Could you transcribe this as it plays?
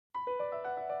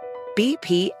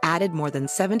BP added more than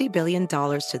 $70 billion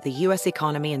to the U.S.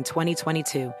 economy in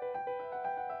 2022.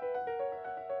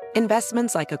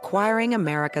 Investments like acquiring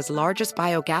America's largest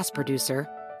biogas producer,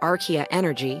 Archaea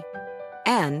Energy,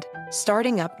 and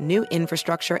starting up new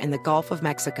infrastructure in the Gulf of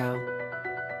Mexico.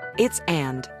 It's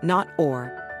and, not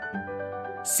or.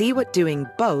 See what doing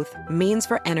both means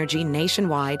for energy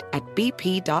nationwide at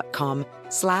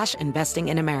bp.com/investing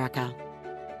in America.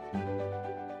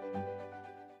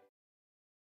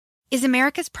 Is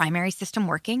America's primary system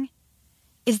working?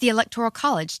 Is the Electoral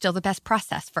College still the best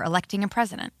process for electing a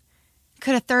president?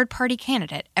 Could a third-party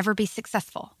candidate ever be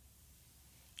successful?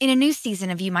 In a new season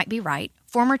of You Might Be Right,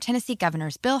 former Tennessee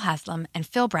governors Bill Haslam and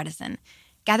Phil Bredesen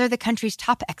gather the country's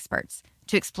top experts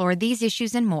to explore these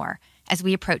issues and more as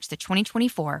we approach the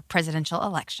 2024 presidential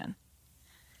election.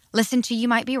 Listen to You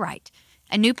Might Be Right,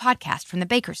 a new podcast from the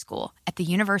Baker School at the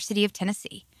University of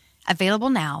Tennessee, available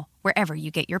now wherever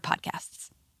you get your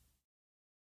podcasts.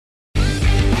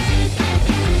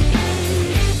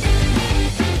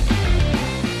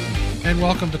 And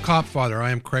welcome to Copfather. I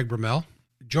am Craig Bromell.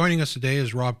 Joining us today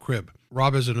is Rob Cribb.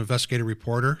 Rob is an investigative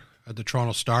reporter at the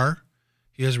Toronto Star.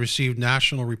 He has received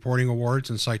national reporting awards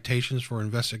and citations for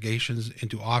investigations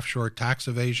into offshore tax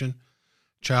evasion,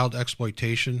 child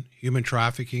exploitation, human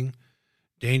trafficking,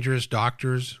 dangerous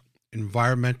doctors,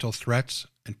 environmental threats,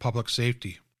 and public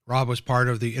safety. Rob was part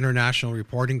of the international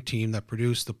reporting team that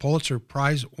produced the Pulitzer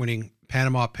Prize-winning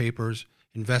Panama Papers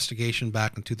investigation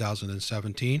back in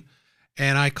 2017.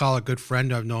 And I call a good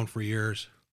friend I've known for years.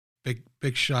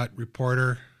 Big shot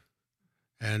reporter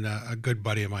and a good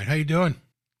buddy of mine. How you doing?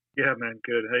 Yeah, man,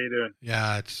 good. How you doing?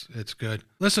 Yeah, it's good.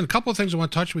 Listen, a couple of things I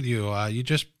want to touch with you. You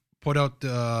just put out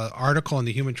the article on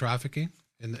the human trafficking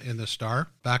in the Star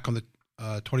back on the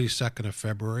 22nd of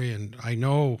February, and I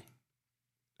know,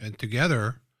 and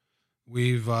together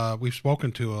we've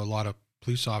spoken to a lot of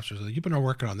police officers. You've been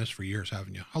working on this for years,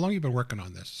 haven't you? How long have you been working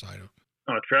on this side of?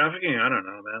 Oh, trafficking? I don't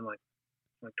know, man. Like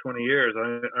 20 years.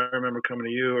 I remember coming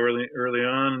to you early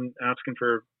on, asking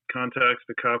for contacts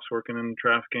to cops working in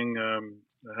trafficking.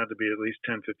 It had to be at least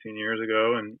 10, 15 years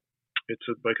ago, and it's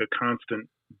like a constant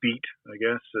beat, I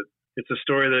guess. It's a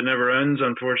story that never ends,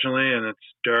 unfortunately, and it's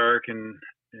dark and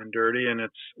dirty, and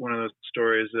it's one of those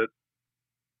stories that,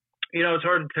 it's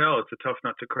hard to tell. It's a tough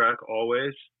nut to crack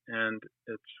always, and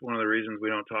it's one of the reasons we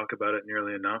don't talk about it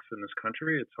nearly enough in this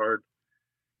country. It's hard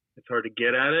to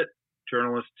get at it.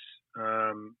 Journalists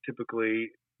typically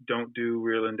don't do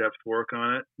real in-depth work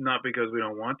on it, not because we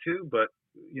don't want to, but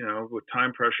with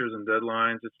time pressures and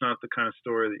deadlines, it's not the kind of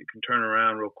story that you can turn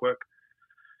around real quick.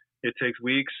 It takes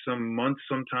weeks, some months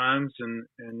sometimes, and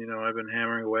I've been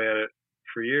hammering away at it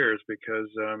for years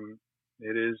because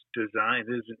it is designed,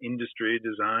 it is an industry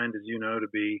designed, as you know, to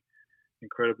be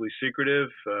incredibly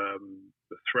secretive.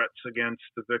 The threats against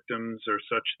the victims are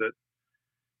such that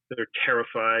they're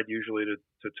terrified usually to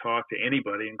talk to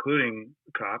anybody, including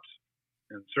cops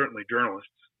and certainly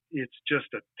journalists. It's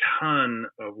just a ton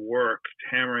of work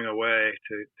hammering away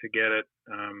to get it,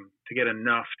 to get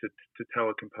enough to tell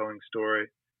a compelling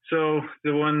story. So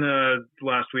the one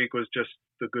last week was just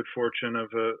the good fortune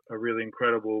of a really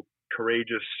incredible,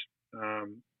 courageous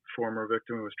former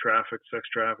victim who was sex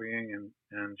trafficking,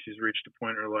 and she's reached a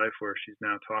point in her life where she's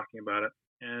now talking about it.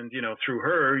 And, through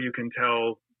her, you can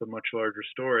tell the much larger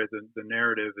story. The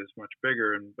narrative is much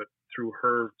bigger, but through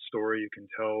her story, you can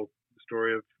tell the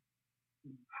story of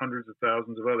hundreds of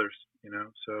thousands of others,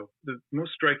 So the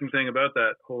most striking thing about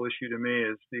that whole issue to me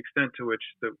is the extent to which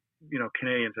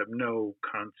Canadians have no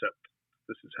concept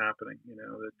this is happening,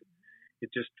 that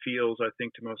it just feels, I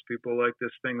think, to most people like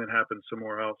this thing that happened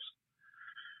somewhere else,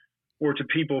 or to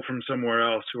people from somewhere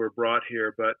else who are brought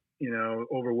here. But,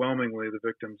 overwhelmingly the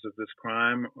victims of this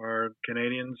crime are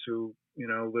Canadians who,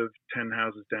 live 10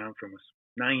 houses down from us.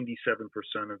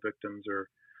 97% of victims are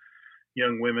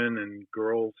young women and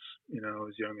girls,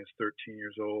 as young as 13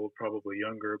 years old, probably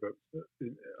younger. But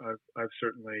I've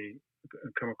certainly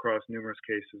come across numerous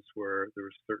cases where there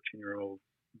was 13-year-old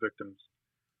victims.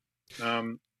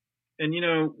 And,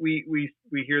 we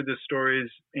hear the stories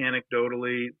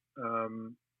anecdotally.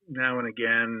 Now and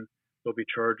again, there'll be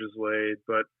charges laid,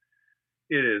 but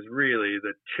it is really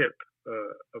the tip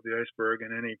of the iceberg,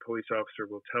 and any police officer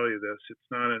will tell you this. It's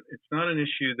not an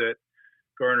issue that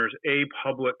garners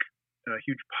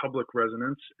huge public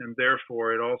resonance, and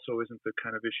therefore it also isn't the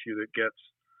kind of issue that gets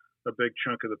a big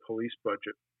chunk of the police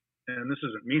budget. And this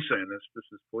isn't me saying this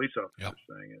is police officers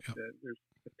saying it. Yep. There's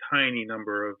a tiny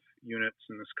number of units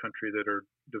in this country that are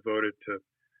devoted to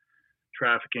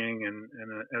trafficking, and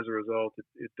as a result,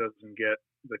 it doesn't get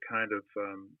the kind of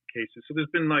cases. So there's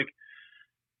been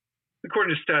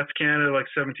according to Stats Canada, like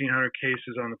 1,700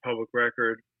 cases on the public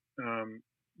record.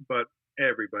 But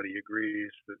everybody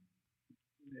agrees that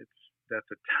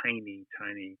that's a tiny,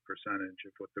 tiny percentage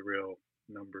of what the real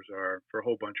numbers are for a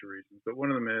whole bunch of reasons. But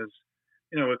one of them is,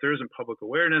 if there isn't public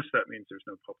awareness, that means there's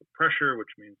no public pressure,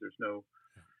 which means there's no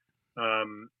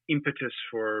impetus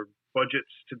for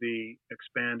budgets to be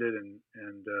expanded and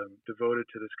devoted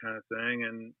to this kind of thing.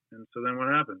 And so then what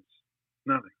happens?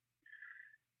 Nothing.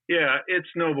 Yeah, it's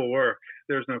noble work.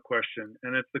 There's no question,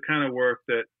 and it's the kind of work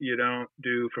that you don't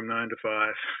do from 9 to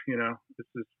 5.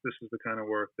 This is the kind of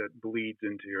work that bleeds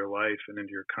into your life and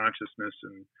into your consciousness,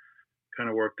 and kind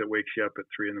of work that wakes you up at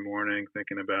 3 a.m.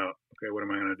 thinking about, okay, what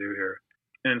am I going to do here?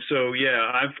 And so, yeah,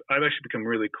 I've actually become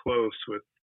really close with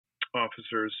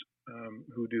officers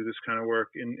who do this kind of work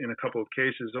in a couple of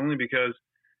cases, only because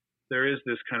there is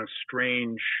this kind of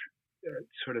strange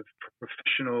sort of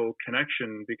professional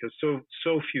connection, because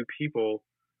so few people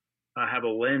have a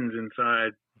lens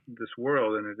inside this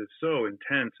world, and it is so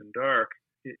intense and dark.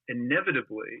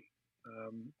 Inevitably,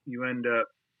 you end up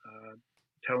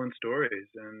telling stories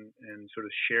and sort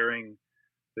of sharing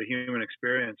the human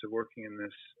experience of working in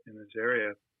this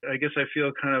area. I guess I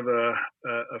feel kind of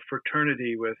a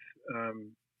fraternity with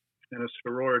and a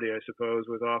sorority, I suppose,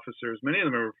 with officers. Many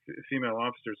of them are female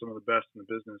officers. Some of the best in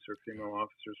the business are female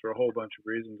officers for a whole bunch of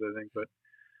reasons, I think. But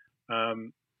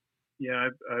yeah,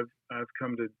 I've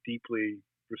come to deeply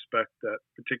respect that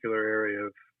particular area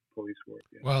of police work.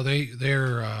 Yeah. Well,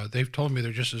 they've told me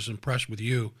they're just as impressed with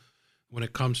you when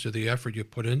it comes to the effort you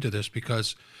put into this,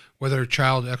 because whether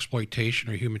child exploitation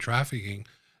or human trafficking,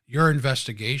 your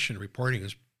investigation reporting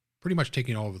is pretty much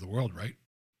taking all over the world, right?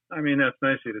 I mean, that's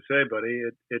nice of you to say, buddy.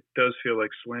 It does feel like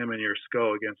slamming your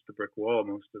skull against the brick wall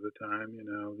most of the time.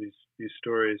 These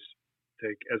stories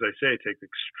take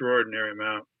extraordinary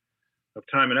amount of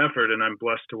time and effort, and I'm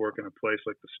blessed to work in a place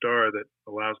like the Star that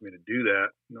allows me to do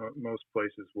that. Most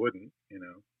places wouldn't,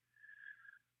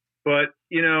 But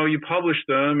you publish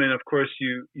them, and of course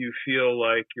you feel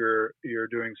like you're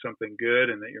doing something good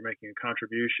and that you're making a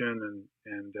contribution,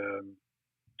 and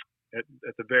at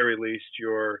the very least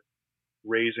you're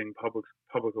raising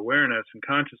public awareness and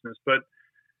consciousness. But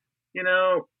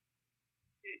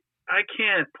I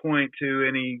can't point to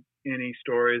any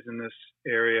stories in this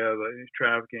area like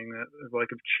trafficking that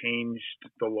have changed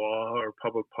the law or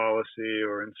public policy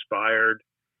or inspired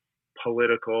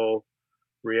political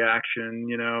reaction.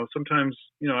 Sometimes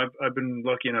I've been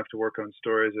lucky enough to work on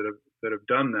stories that have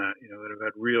done that, that have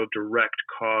had real direct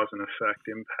cause and effect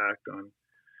impact on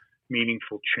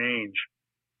meaningful change.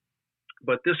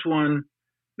 But this one,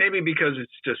 maybe because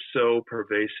it's just so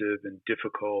pervasive and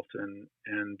difficult, and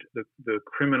the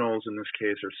criminals in this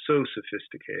case are so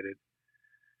sophisticated,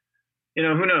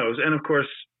 who knows? And of course,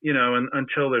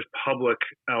 until there's public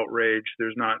outrage,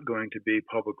 there's not going to be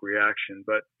public reaction.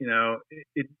 But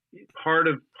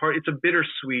it's a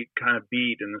bittersweet kind of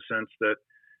beat, in the sense that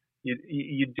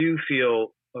you do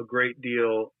feel a great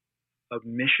deal of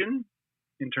mission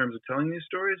in terms of telling these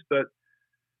stories. But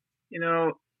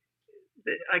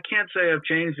I can't say I've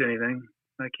changed anything.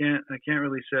 I can't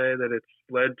really say that it's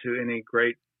led to any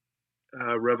great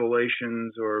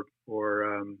revelations or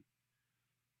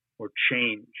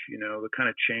change. The kind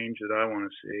of change that I want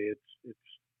to see.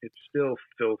 It's still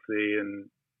filthy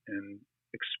and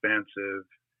expansive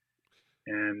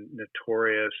and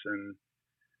notorious and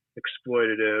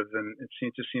exploitative, and it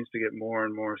just seems to get more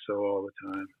and more so all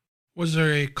the time. Was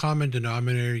there a common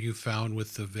denominator you found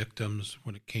with the victims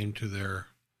when it came to their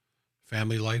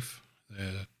family life?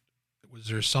 Was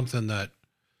there something that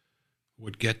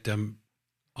would get them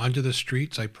onto the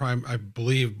streets? I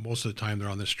believe most of the time they're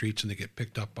on the streets and they get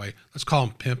picked up by, let's call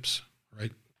them pimps,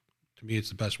 right? To me, it's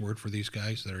the best word for these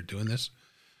guys that are doing this,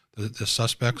 the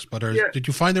suspects. But did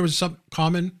you find there was some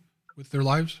common with their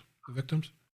lives, the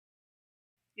victims?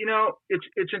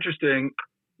 It's interesting.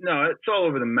 No, it's all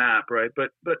over the map, right?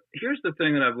 But here's the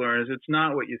thing that I've learned is it's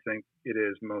not what you think it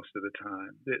is most of the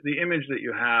time. The image that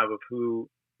you have of who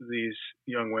these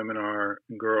young women are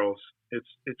and girls,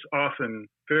 it's often,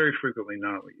 very frequently,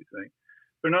 not what you think.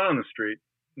 They're not on the street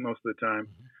most of the time.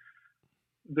 Mm-hmm.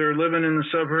 They're living in the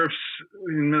suburbs,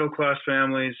 middle-class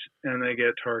families, and they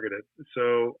get targeted.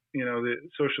 So, the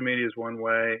social media is one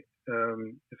way.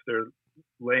 If they're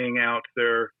laying out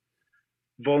their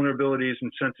vulnerabilities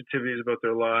and sensitivities about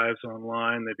their lives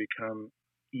online, they become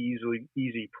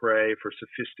easy prey for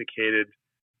sophisticated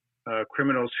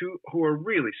criminals who are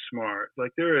really smart.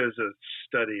 Like, there is a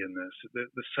study in this,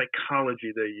 the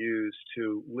psychology they use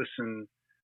to listen,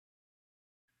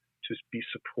 to be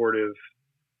supportive,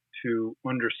 to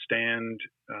understand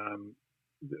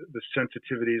the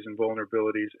sensitivities and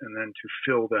vulnerabilities, and then to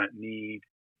fill that need.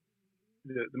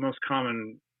 The most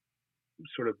common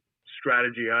sort of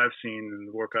strategy I've seen in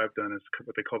the work I've done is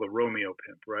what they call the Romeo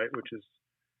pimp, right?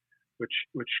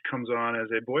 Which comes on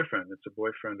as a boyfriend. It's a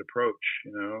boyfriend approach.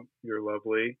 You're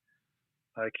lovely.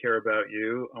 I care about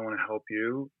you. I want to help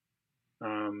you.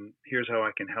 Here's how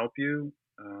I can help you.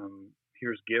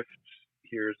 Here's gifts.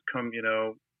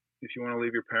 If you want to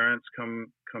leave your parents,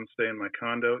 come stay in my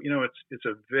condo. It's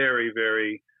a very,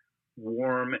 very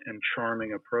warm and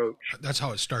charming approach. That's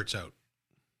how it starts out.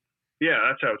 Yeah,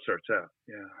 that's how it starts out.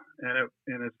 Yeah,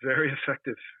 and it's very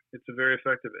effective. It's very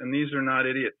effective. And these are not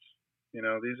idiots.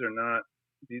 These are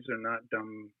not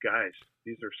dumb guys.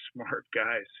 These are smart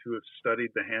guys who have studied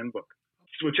the handbook,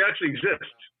 which actually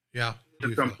exists. Yeah.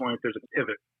 At some point, there's a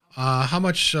pivot. How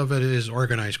much of it is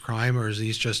organized crime, or is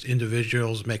these just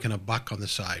individuals making a buck on the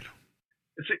side?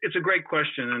 It's a great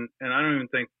question, and I don't even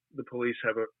think the police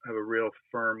have a real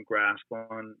firm grasp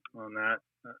on that.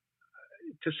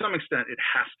 To some extent, it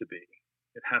has to be.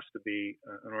 It has to be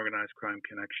an organized crime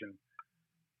connection.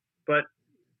 But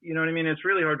you know what I mean? It's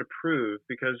really hard to prove,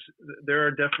 because there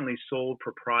are definitely sole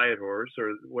proprietors,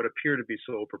 or what appear to be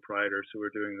sole proprietors, who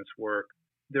are doing this work.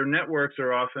 Their networks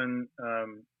are often,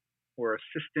 or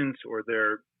assistants, or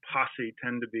their posse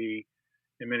tend to be,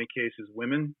 in many cases,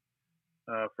 women,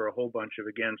 for a whole bunch of,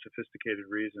 again, sophisticated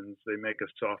reasons. They make a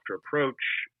softer approach.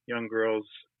 Young girls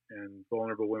and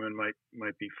vulnerable women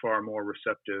might be far more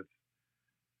receptive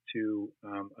to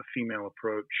a female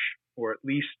approach, or at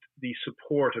least the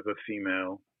support of a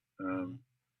female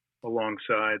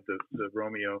alongside the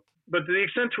Romeo. But to the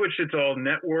extent to which it's all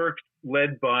networked,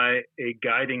 led by a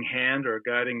guiding hand or a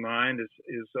guiding mind,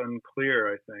 is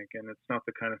unclear, I think. And it's not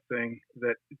the kind of thing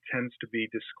that tends to be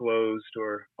disclosed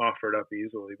or offered up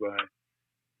easily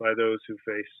by those who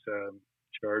face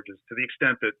charges, to the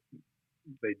extent that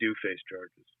they do face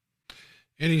charges.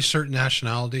 Any certain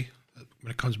nationality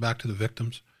when it comes back to the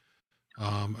victims?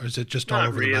 Or is it just all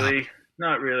over the map?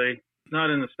 Not really. Not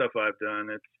in the stuff I've done.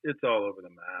 It's all over the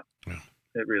map. Yeah.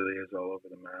 It really is all over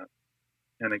the map.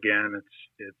 And again,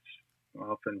 it's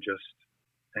often just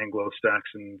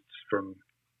Anglo-Saxons from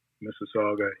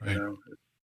Mississauga. Right.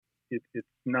 It's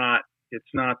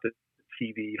not the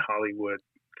TV Hollywood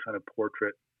kind of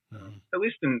portrait. At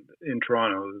least in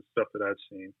Toronto, the stuff that I've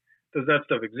seen. Does that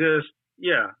stuff exist?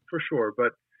 Yeah, for sure.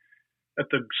 But at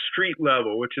the street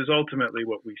level, which is ultimately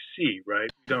what we see,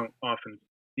 right? We don't often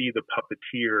see the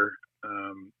puppeteer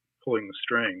pulling the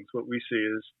strings. What we see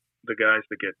is the guys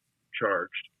that get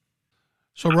charged.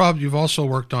 So, Rob, you've also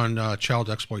worked on child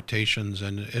exploitations,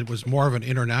 and it was more of an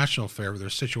international affair.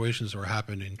 There's situations that were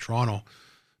happening in Toronto,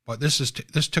 but this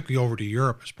took you over to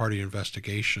Europe as part of your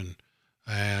investigation,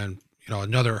 and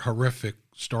another horrific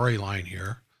storyline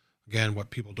here. Again, what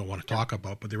people don't want to talk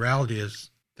about, but the reality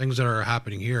is things that are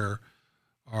happening here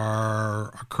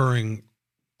are occurring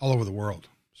all over the world,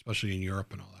 especially in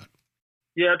Europe and all that.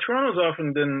 Yeah, Toronto's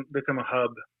often become a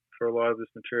hub for a lot of this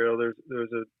material.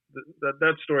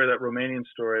 That story, that Romanian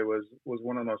story, was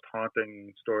one of the most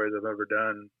haunting stories I've ever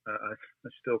done. I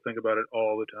still think about it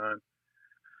all the time.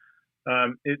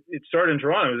 It started in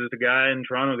Toronto. It was just a guy in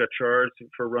Toronto got charged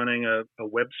for running a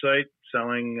website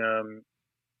selling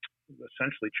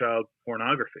essentially child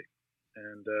pornography.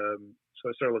 And so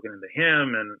I started looking into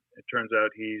him, and it turns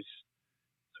out he's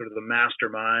sort of the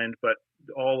mastermind, but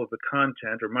all of the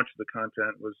content, or much of the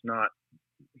content, was not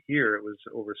here. It was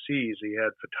overseas. He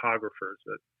had photographers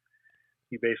that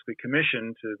he basically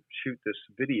commissioned to shoot this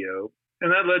video.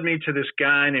 And that led me to this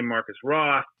guy named Marcus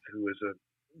Roth, who was a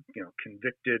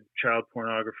convicted child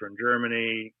pornographer in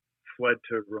Germany, fled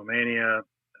to Romania,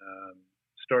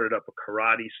 started up a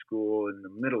karate school in the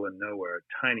middle of nowhere,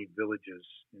 tiny villages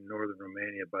in northern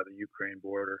Romania by the Ukraine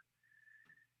border.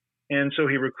 And so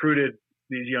he recruited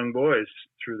these young boys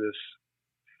through this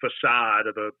facade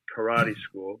of a karate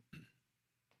school.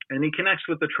 And he connects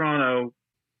with the Toronto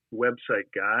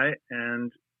website guy,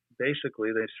 and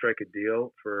basically they strike a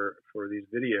deal for these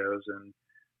videos, and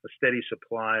a steady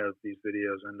supply of these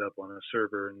videos end up on a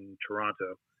server in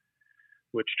Toronto,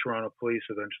 which Toronto police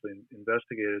eventually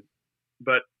investigated.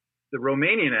 But the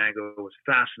Romanian angle was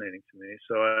fascinating to me.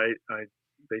 So I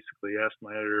basically asked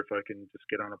my editor if I can just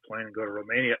get on a plane and go to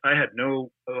Romania. I don't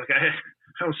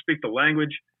speak the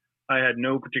language. I had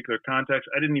no particular context.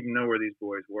 I didn't even know where these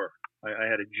boys were. I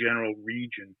had a general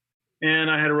region. And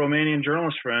I had a Romanian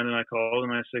journalist friend, and I called him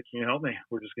and I said, "Can you help me?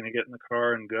 We're just going to get in the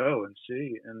car and go and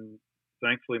see." And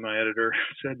thankfully my editor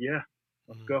said, "Yeah,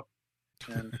 let's go."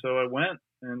 And so I went,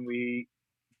 and we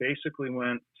basically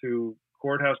went to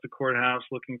courthouse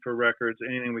looking for records,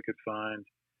 anything we could find.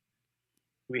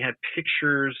 We had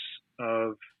pictures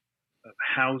of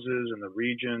houses in the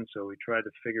region. So we tried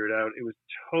to figure it out. It was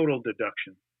total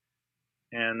deduction.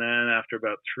 And then after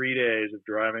about 3 days of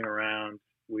driving around,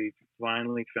 we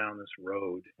finally found this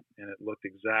road, and it looked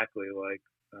exactly like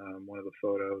one of the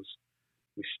photos.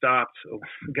 We stopped,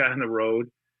 got in the road,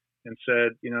 and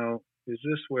said, is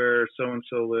this where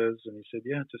so-and-so lives? And he said,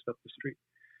 yeah, just up the street.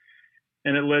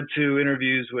 And it led to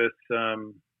interviews with,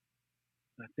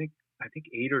 I think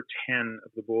 8 or 10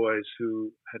 of the boys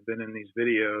who had been in these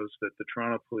videos that the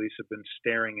Toronto police have been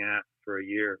staring at for a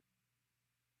year,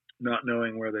 not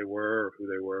knowing where they were or who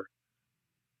they were.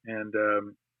 And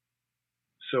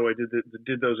so I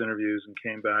did those interviews and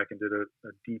came back and did a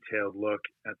detailed look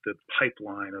at the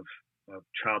pipeline of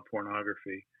child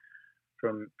pornography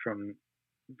from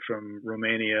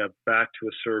Romania back to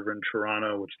a server in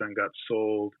Toronto, which then got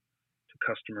sold to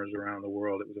customers around the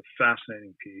world. It was a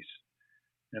fascinating piece.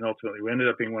 And ultimately, we ended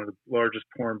up being one of the largest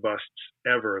porn busts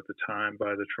ever at the time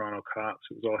by the Toronto cops.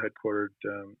 It was all headquartered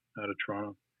out of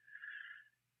Toronto.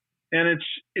 And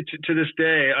it's to this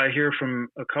day, I hear from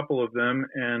a couple of them,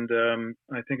 and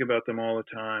I think about them all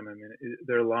the time. I mean,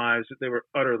 their lives, they were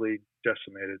utterly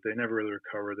decimated. They never really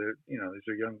recovered. These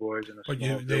are young boys in a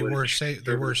small village. They were saved.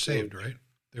 They were saved, right?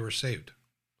 They were saved.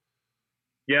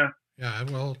 Yeah. Yeah.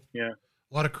 Well. Yeah.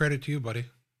 A lot of credit to you, buddy.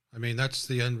 I mean, that's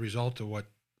the end result of what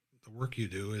the work you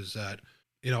do is that,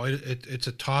 it's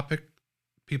a topic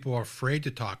people are afraid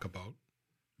to talk about,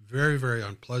 very, very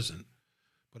unpleasant,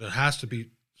 but it has to be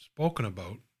spoken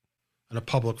about in a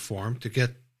public forum to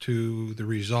get to the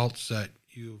results that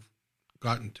you've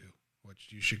gotten to, which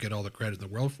you should get all the credit in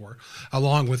the world for,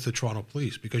 along with the Toronto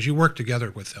Police, because you work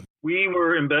together with them. We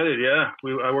were embedded, yeah.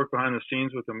 I worked behind the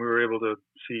scenes with them. We were able to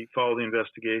follow the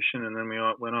investigation, and then we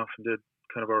went off and did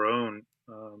kind of our own.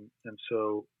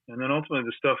 And then ultimately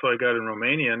the stuff I got in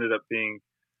Romania ended up being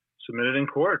submitted in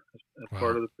court as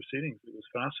part of the proceedings. It was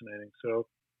fascinating. So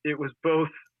it was both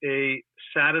a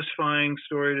satisfying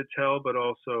story to tell, but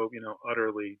also,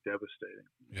 utterly devastating.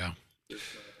 Yeah. There's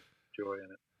joy in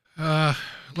it.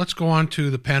 Let's go on to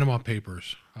the Panama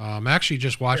Papers. I actually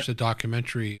just watched the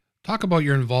documentary. Talk about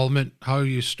your involvement, how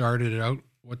you started it out,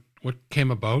 what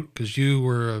came about, because you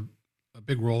were a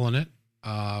big role in it.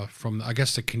 From, I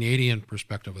guess, the Canadian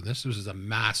perspective of this is a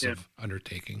massive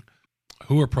undertaking.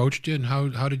 Who approached you, and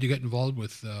how did you get involved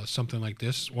with something like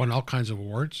this? Won all kinds of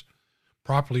awards,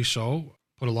 properly so.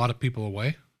 Put a lot of people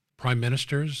away, prime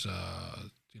ministers,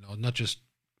 not just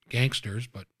gangsters,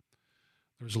 but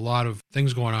there was a lot of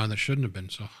things going on that shouldn't have been.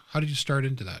 So how did you start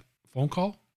into that? Phone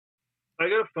call? I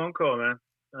got a phone call, man.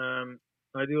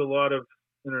 I do a lot of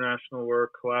international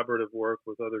work, collaborative work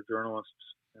with other journalists.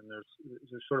 And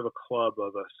there's sort of a club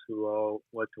of us who all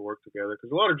like to work together,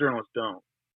 because a lot of journalists don't.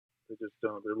 They just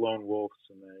don't. They're lone wolves,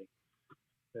 and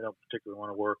they don't particularly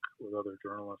want to work with other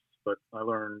journalists. But I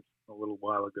learned a little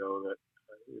while ago that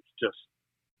it's just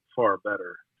far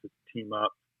better to team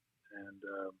up and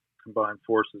combine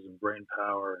forces and brain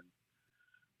power and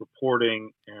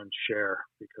reporting and share,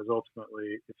 because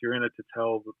ultimately, if you're in it to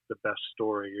tell the best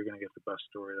story, you're going to get the best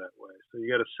story that way. So you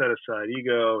got to set aside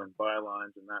ego and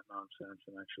bylines and that nonsense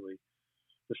and actually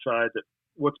decide that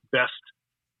what's best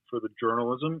for the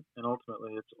journalism, and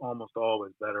ultimately it's almost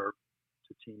always better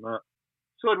to team up.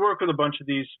 So I'd work with a bunch of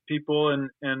these people, and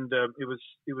it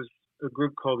was a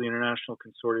group called the International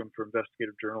Consortium for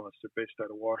Investigative Journalists. They're based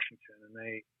out of Washington, and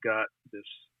they got this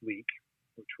leak,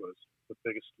 which was the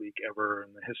biggest leak ever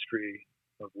in the history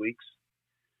of leaks.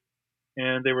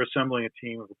 And they were assembling a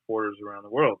team of reporters around the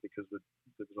world, because there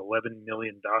was 11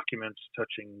 million documents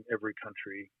touching every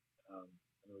country. And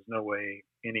there was no way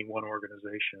any one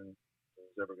organization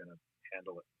was ever going to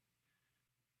handle it.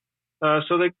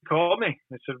 So they called me.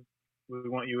 They said, we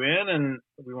want you in, and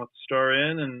we want the Star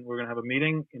in, and we're going to have a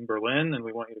meeting in Berlin, and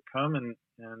we want you to come. And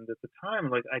at the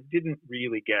time, I didn't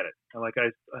really get it.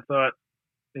 I thought,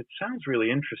 it sounds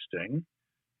really interesting,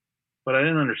 but I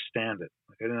didn't understand it.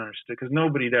 I didn't understand, because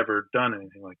nobody'd ever done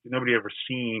anything like that. Nobody ever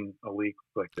seen a leak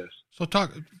like this. So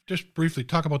just briefly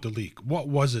talk about the leak. What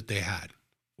was it they had?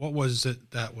 What was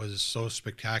it that was so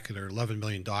spectacular? 11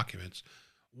 million documents.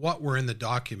 What were in the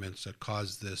documents that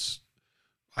caused this?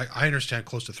 I understand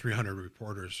close to 300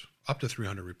 reporters, up to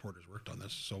 300 reporters worked on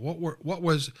this. So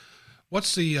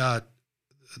what's the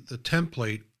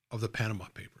template of the Panama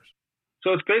Papers?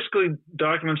 So it's basically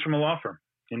documents from a law firm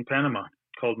in Panama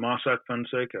called Mossack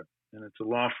Fonseca. And it's a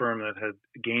law firm that had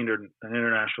gained an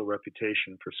international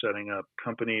reputation for setting up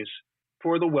companies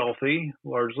for the wealthy,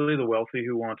 largely the wealthy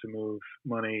who want to move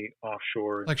money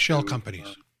offshore. Like shell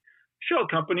companies. Shell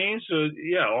companies,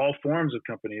 all forms of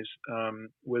companies,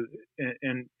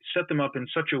 and set them up in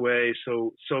such a way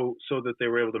so that they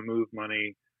were able to move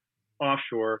money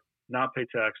offshore, not pay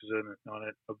taxes on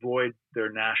it, avoid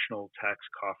their national tax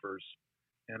coffers,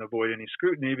 and avoid any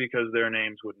scrutiny because their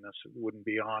names wouldn't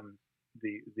be on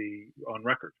on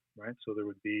record, right? So there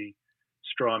would be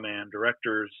straw man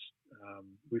directors.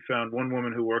 We found one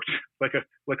woman who worked like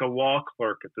a law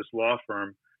clerk at this law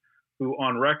firm, who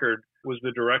on record was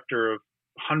the director of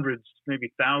hundreds,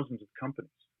 maybe thousands of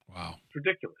companies. Wow, it's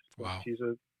ridiculous. Wow, she's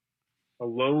a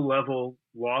low-level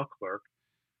law clerk,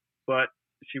 but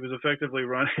she was effectively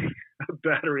running a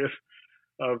battery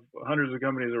of hundreds of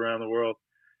companies around the world.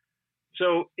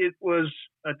 So it was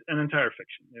an entire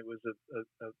fiction. It was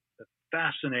a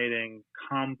fascinating,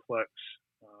 complex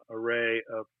array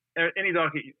of any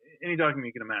document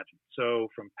you can imagine. So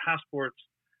from passports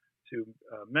to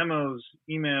memos,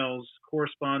 emails,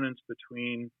 correspondence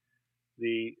between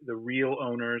the real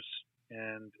owners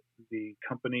and the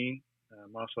company,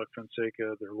 Mossack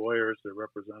Fonseca, their lawyers, their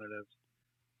representatives,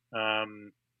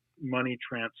 money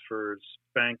transfers,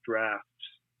 bank drafts,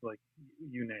 like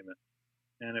you name it.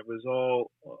 And it was all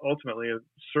ultimately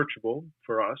searchable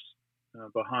for us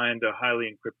behind a highly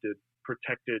encrypted,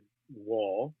 protected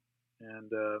wall.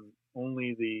 And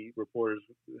only the reporters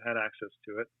had access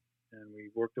to it. And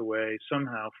we worked away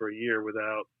somehow for a year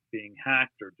without being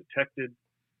hacked or detected.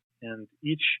 And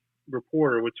each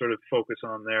reporter would sort of focus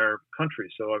on their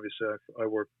country. So obviously I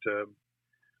worked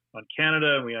on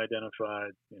Canada, and we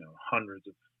identified, hundreds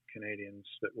of Canadians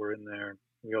that were in there.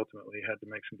 We ultimately had to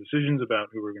make some decisions about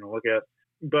who we were going to look at.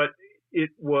 But it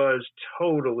was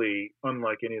totally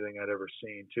unlike anything I'd ever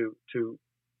seen to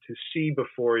see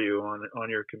before you on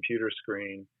your computer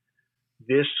screen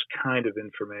this kind of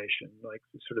information, like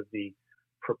sort of the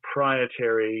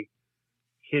proprietary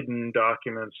hidden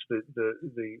documents,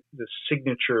 the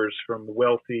signatures from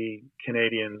wealthy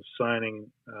Canadians signing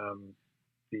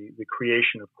the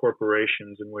creation of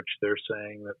corporations in which they're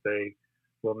saying that they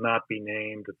will not be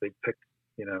named, that they pick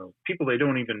people they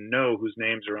don't even know whose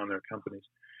names are on their companies.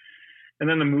 And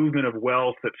then the movement of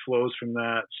wealth that flows from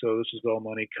that. So this is all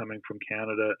money coming from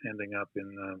Canada, ending up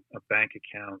in a bank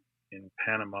account in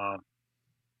Panama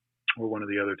or one of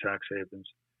the other tax havens.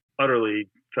 Utterly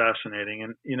fascinating.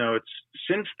 And, it's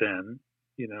since then,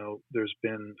 there's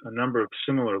been a number of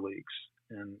similar leaks.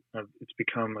 And it's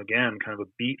become, again, kind of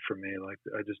a beat for me. Like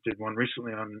I just did one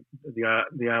recently on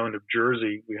the island of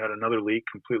Jersey. We had another leak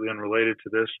completely unrelated to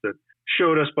this that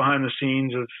showed us behind the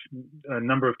scenes of a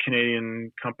number of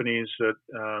Canadian companies that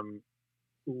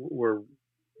were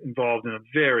involved in a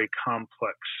very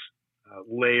complex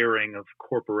layering of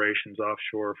corporations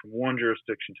offshore from one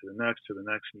jurisdiction to the next, and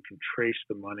you can trace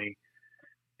the money.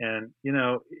 And,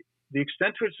 the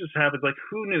extent to which this happened, like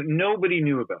who knew? Nobody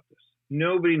knew about this.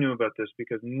 Nobody knew about this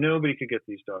because nobody could get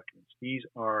these documents. These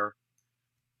are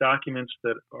documents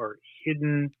that are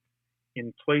hidden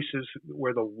in places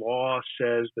where the law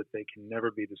says that they can never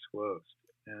be disclosed.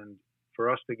 And for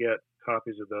us to get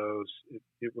copies of those,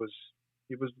 it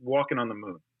was walking on the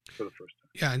moon for the first time.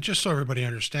 Yeah, and just so everybody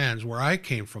understands, where I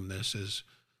came from this is,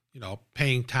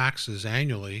 paying taxes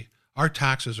annually. Our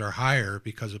taxes are higher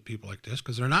because of people like this,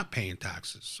 because they're not paying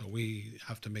taxes. So we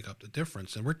have to make up the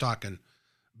difference. And we're talking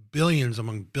billions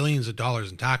among billions of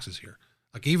dollars in taxes here.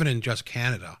 Like even in just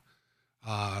Canada,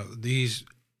 I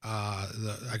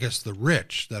guess the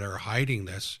rich that are hiding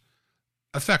this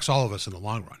affects all of us in the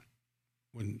long run.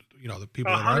 When, the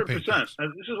people that are paying taxes.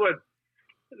 This is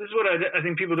what I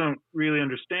think people don't really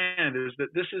understand is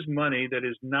that this is money that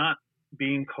is not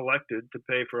being collected to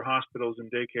pay for hospitals and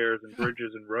daycares and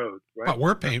bridges and roads, right? But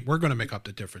we're going to make up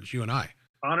the difference, you and I.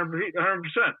 100%.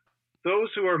 Those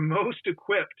who are most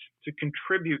equipped to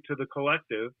contribute to the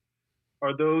collective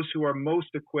are those who are most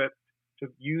equipped to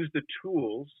use the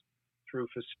tools through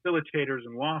facilitators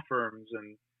and law firms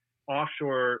and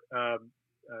offshore,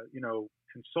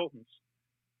 consultants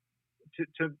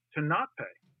to not pay.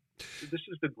 This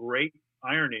is the great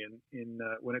irony in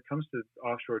when it comes to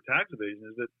offshore tax evasion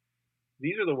is that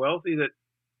these are the wealthy that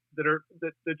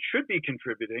should be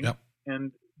contributing, yep.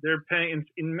 And they're paying.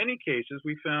 In many cases,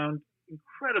 we found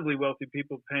incredibly wealthy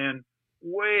people paying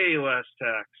way less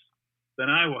tax than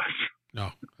I was.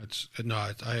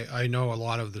 I know a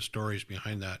lot of the stories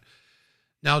behind that.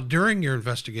 Now, during your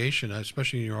investigation,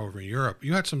 especially when you're over in Europe,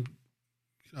 you had some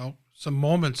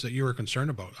moments that you were concerned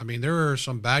about. I mean, there are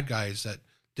some bad guys that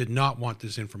did not want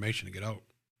this information to get out.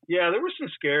 Yeah, there were some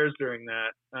scares during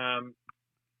that.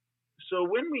 So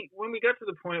when we got to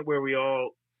the point where we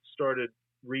all started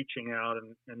reaching out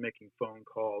and making phone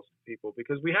calls to people,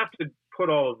 because we have to put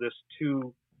all of this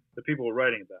to the people we're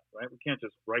writing about, right? We can't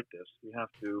just write this. We have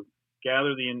to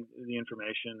gather the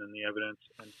information and the evidence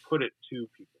and put it to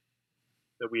people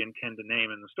that we intend to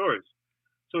name in the stories.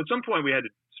 So at some point we had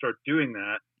to start doing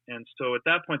that. And so at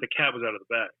that point, the cat was out of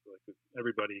the bag. Like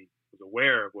everybody was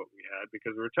aware of what we had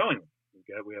because we were telling them,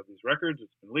 we have these records.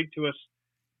 It's been leaked to us.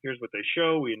 Here's what they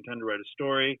show. We intend to write a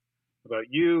story about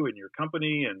you and your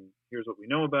company, and here's what we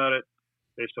know about it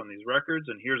based on these records.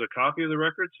 And here's a copy of the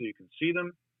records so you can see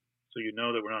them, so you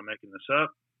know that we're not making this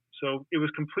up. So it was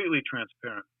completely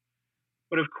transparent.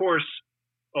 But of course,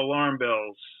 alarm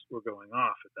bells were going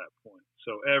off at that point.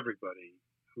 So everybody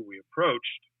who we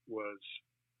approached was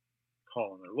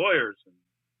calling their lawyers, and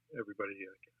everybody,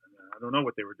 I don't know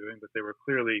what they were doing, but they were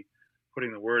clearly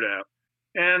putting the word out.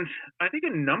 And I think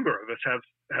a number of us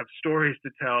have stories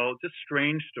to tell, just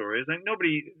strange stories. Like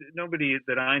nobody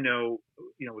that I know,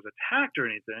 was attacked or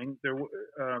anything.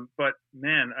 But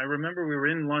man, I remember we were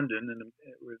in London, and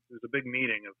it was a big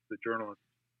meeting of the journalists,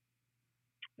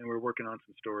 and we were working on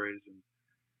some stories. And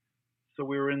so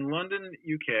we were in London,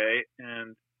 UK,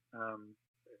 and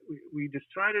we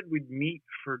decided we'd meet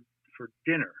for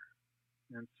dinner.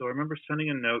 And so I remember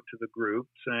sending a note to the group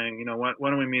saying, you know what,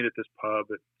 why don't we meet at this pub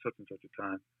at such and such a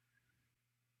time?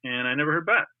 And I never heard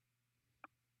back.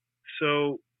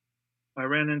 So I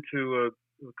ran into a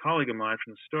colleague of mine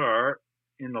from the Star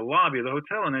in the lobby of the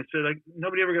hotel, and I said,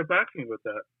 nobody ever got back to me about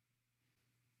that.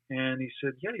 And he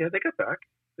said, yeah, they got back.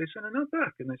 They sent a note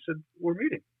back, and they said, we're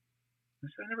meeting. I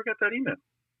said, I never got that email.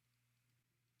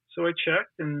 So I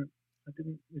checked, and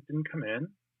it didn't come in.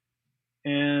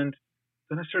 And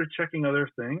then I started checking other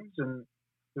things, and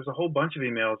there's a whole bunch of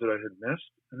emails that I had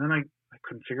missed, and then I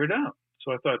couldn't figure it out.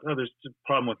 So I thought, there's a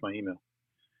problem with my email.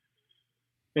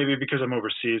 Maybe because I'm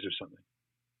overseas or something.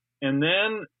 And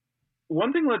then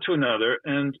one thing led to another,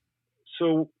 and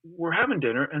so we're having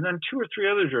dinner, and then 2 or 3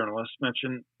 other journalists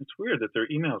mentioned it's weird that their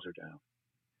emails are down.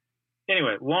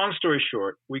 Anyway, long story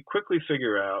short, we quickly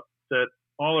figure out that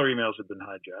all our emails have been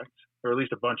hijacked, or at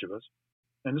least a bunch of us.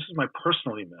 And this is my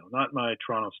personal email, not my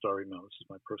Toronto Star email. This is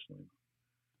my personal email.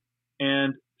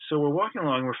 And so we're walking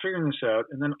along, we're figuring this out,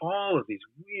 and then all of these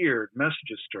weird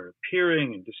messages start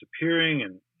appearing and disappearing.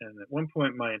 And at one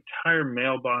point, my entire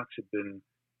mailbox had been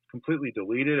completely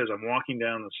deleted as I'm walking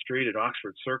down the street at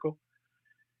Oxford Circle.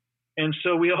 And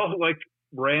so we all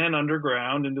ran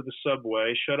underground into the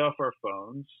subway, shut off our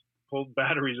phones, pulled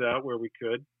batteries out where we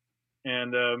could,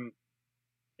 and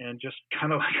just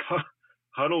kind of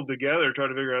huddled together, trying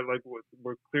to figure out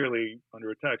we're clearly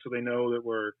under attack, so they know that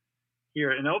we're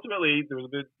here. And ultimately,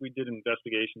 we did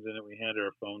investigations in it. We handed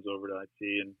our phones over to IT,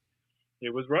 and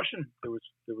it was Russian. There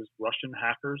was Russian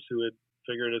hackers who had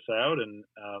figured us out and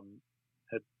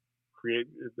had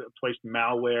placed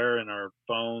malware in our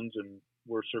phones and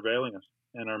were surveilling us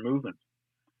and our movements.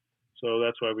 So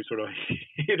that's why we sort of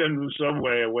hid under the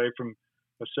subway away from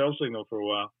a cell signal for a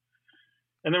while.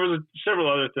 And there was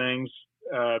several other things.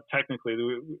 Technically,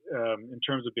 in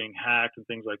terms of being hacked and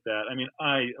things like that. I mean,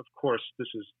 of course, this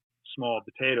is small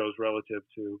potatoes relative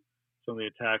to some of the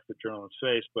attacks that journalists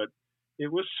face, but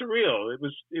it was surreal. It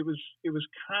was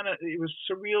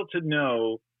surreal to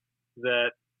know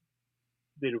that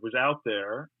it was out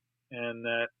there and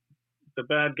that the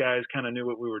bad guys kind of knew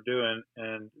what we were doing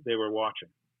and they were watching.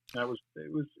 It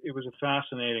was a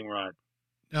fascinating ride.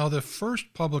 Now, the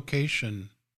first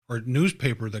publication or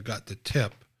newspaper that got the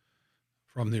tip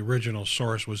from the original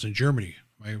source was in Germany.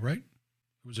 Am I right?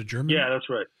 It was a German? Yeah, that's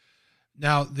right.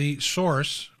 Now, the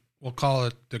source, we'll call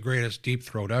it the greatest deep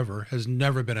throat ever, has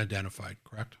never been identified,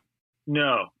 correct?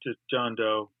 No, just John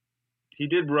Doe. He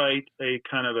did write a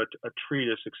kind of a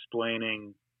treatise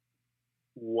explaining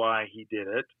why he did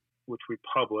it, which we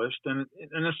published. And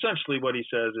essentially what he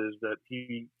says is that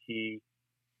he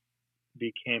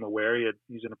became aware,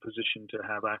 he's in a position to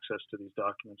have access to these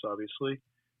documents, obviously,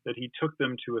 that he took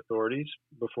them to authorities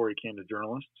before he came to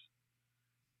journalists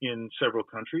in several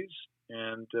countries,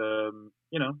 and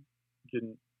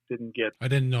didn't get. I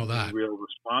didn't know that. A real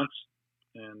response,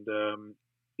 and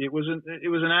it was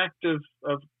an act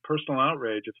of personal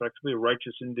outrage, effectively a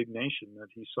righteous indignation that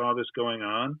he saw this going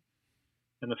on,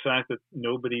 and the fact that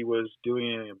nobody was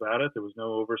doing anything about it. There was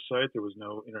no oversight. There was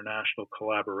no international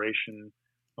collaboration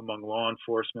among law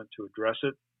enforcement to address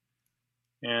it.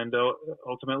 And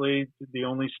ultimately, the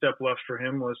only step left for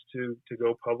him was to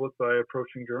go public by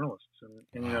approaching journalists.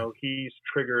 And he's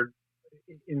triggered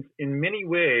in many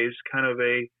ways kind of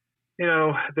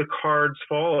the cards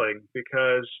falling,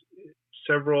 because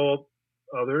several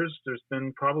others, there's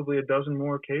been probably a dozen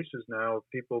more cases now of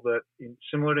people that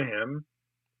similar to him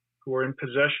who are in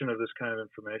possession of this kind of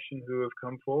information who have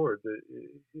come forward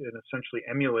and essentially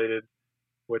emulated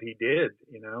what he did,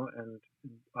 and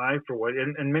I, for what,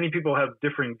 and many people have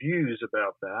differing views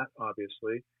about that,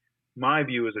 obviously. My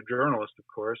view as a journalist, of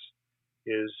course,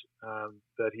 is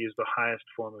that he is the highest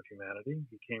form of humanity.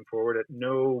 He came forward at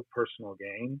no personal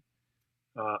gain,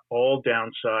 all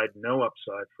downside, no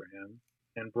upside for him,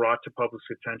 and brought to public's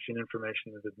attention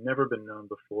information that had never been known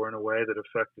before in a way that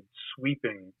affected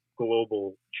sweeping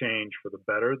global change for the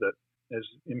better that has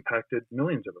impacted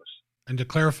millions of us. And to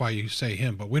clarify, you say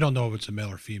him, but we don't know if it's a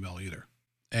male or female either.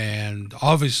 And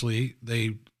obviously,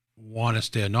 they want to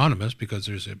stay anonymous because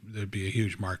there'd be a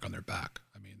huge mark on their back.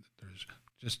 I mean, there's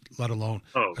just, let alone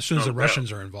as soon as the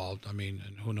Russians are involved, I mean,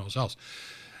 and who knows else.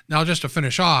 Now, just to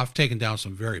finish off, taking down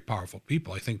some very powerful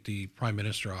people. I think the Prime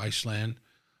Minister of Iceland,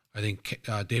 I think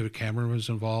David Cameron was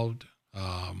involved.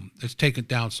 It's taken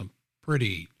down some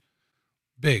pretty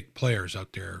big players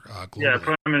out there globally. Yeah,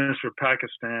 Prime Minister of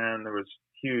Pakistan, there was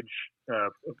huge, I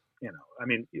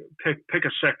mean, pick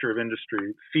a sector of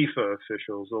industry, FIFA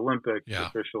officials, Olympic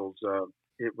officials,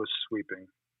 it was sweeping.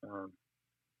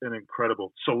 Been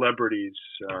incredible. Celebrities,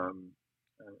 I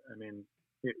mean,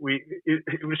 we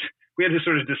had to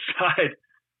sort of decide,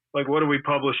 like, what do we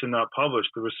publish and not publish?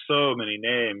 There were so many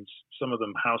names, some of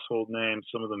them household names,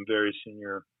 some of them very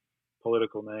senior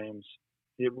political names.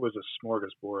 It was a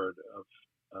smorgasbord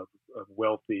of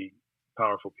wealthy,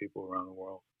 powerful people around the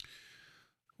world.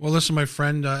 Well, listen, my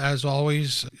friend, as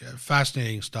always,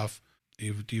 fascinating stuff.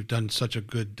 You've done such a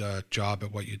good job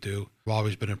at what you do. I've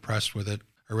always been impressed with it.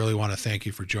 I really want to thank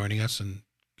you for joining us and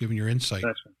giving your insight.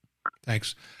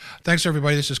 Thanks. Thanks,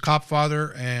 everybody. This is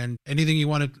Copfather, and anything you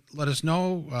want to let us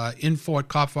know,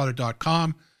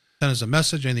 info@copfather.com. Send us a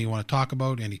message, anything you want to talk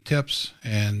about, any tips,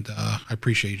 and I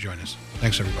appreciate you joining us.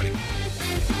 Thanks, everybody.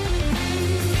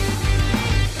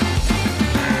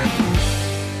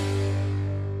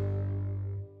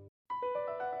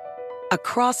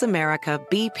 Across America,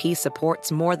 BP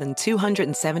supports more than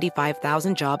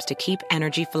 275,000 jobs to keep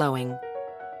energy flowing.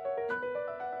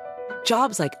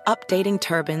 Jobs like updating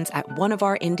turbines at one of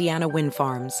our Indiana wind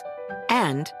farms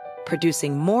and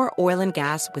producing more oil and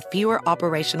gas with fewer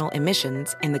operational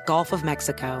emissions in the Gulf of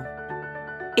Mexico.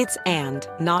 It's and,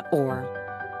 not or.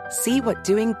 See what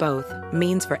doing both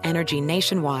means for energy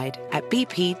nationwide at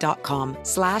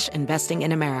bp.com/investing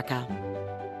in America.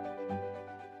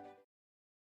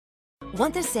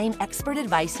 Want the same expert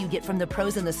advice you get from the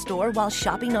pros in the store while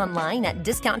shopping online at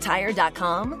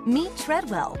DiscountTire.com? Meet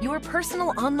Treadwell, your personal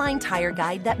online tire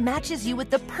guide that matches you with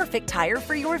the perfect tire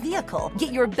for your vehicle.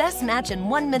 Get your best match in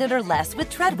 1 minute or less with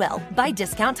Treadwell by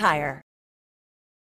Discount Tire.